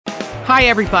Hi,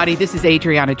 everybody. This is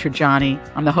Adriana Trajani.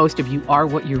 I'm the host of You Are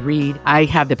What You Read. I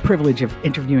have the privilege of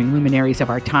interviewing luminaries of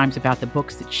our times about the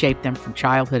books that shaped them from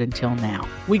childhood until now.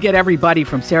 We get everybody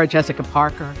from Sarah Jessica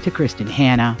Parker to Kristen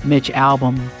Hanna, Mitch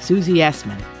Albom, Susie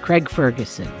Essman, Craig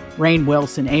Ferguson, Rainn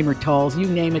Wilson, Amor Towles, you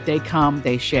name it, they come,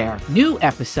 they share. New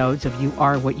episodes of You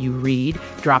Are What You Read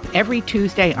drop every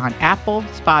Tuesday on Apple,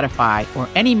 Spotify, or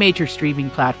any major streaming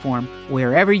platform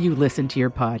wherever you listen to your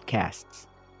podcasts.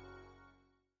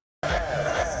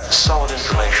 Solid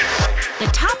information. The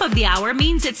top of the hour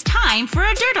means it's time for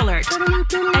a Dirt Alert.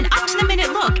 An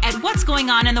up-to-the-minute look at what's going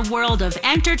on in the world of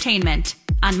entertainment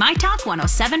on My Talk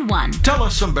 107.1. Tell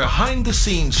us some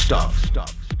behind-the-scenes stuff.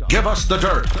 Give us the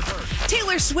dirt.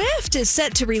 Taylor Swift is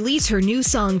set to release her new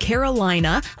song,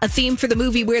 Carolina, a theme for the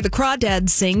movie Where the Crawdads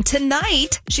Sing,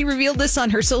 tonight. She revealed this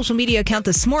on her social media account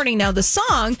this morning. Now, the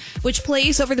song, which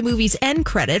plays over the movie's end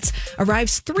credits,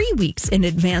 arrives 3 weeks in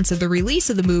advance of the release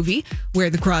of the movie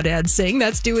Where the Crawdads Sing.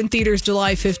 That's due in theaters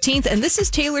July 15th. And this is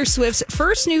Taylor Swift's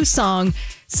first new song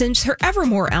since her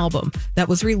Evermore album that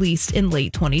was released in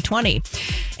late 2020.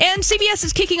 And CBS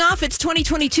is kicking off its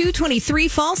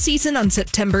 2022-23 fall season on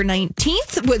September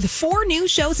 19th with 4 new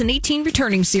shows and 18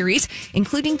 returning series,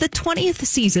 including the 20th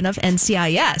season of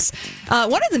NCIS.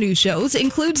 One of the new shows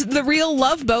includes The Real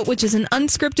Love Boat, which is an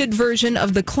unscripted version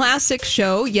of the classic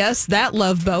show. Yes, that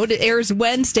Love Boat. It airs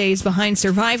Wednesdays behind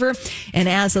Survivor and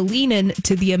as a lean-in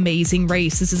to The Amazing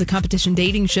Race. This is a competition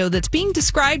dating show that's being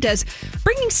described as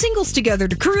bringing singles together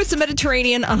to cruise the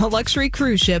Mediterranean on a luxury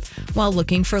cruise ship while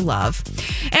looking for love.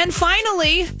 And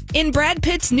finally, in Brad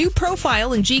Pitt's new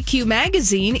profile in GQ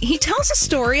magazine, he tells a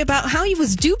story about how he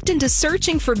was duped into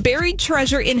searching for buried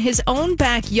treasure in his own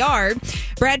backyard.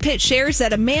 Brad Pitt shares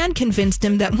that a man convinced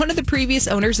him that one of the previous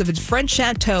owners of his French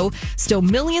chateau stole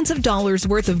millions of dollars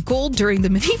worth of gold during the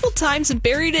medieval times and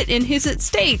buried it in his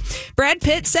estate. Brad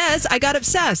Pitt says, "I got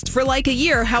obsessed for like a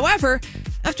year. However,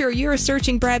 after a year of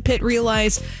searching, Brad Pitt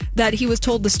realized that he was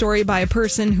told the story by a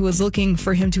person who was looking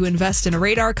for him to invest in a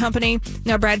radar company."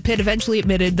 Now, Brad Pitt eventually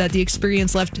admitted that the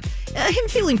experience left him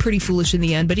feeling pretty foolish in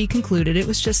the end, but he concluded it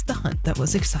was just the hunt that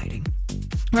was exciting.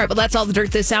 All right, well, that's all the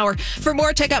dirt this hour. For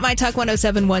more, check out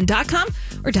MyTalk1071.com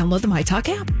or download the MyTalk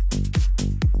app.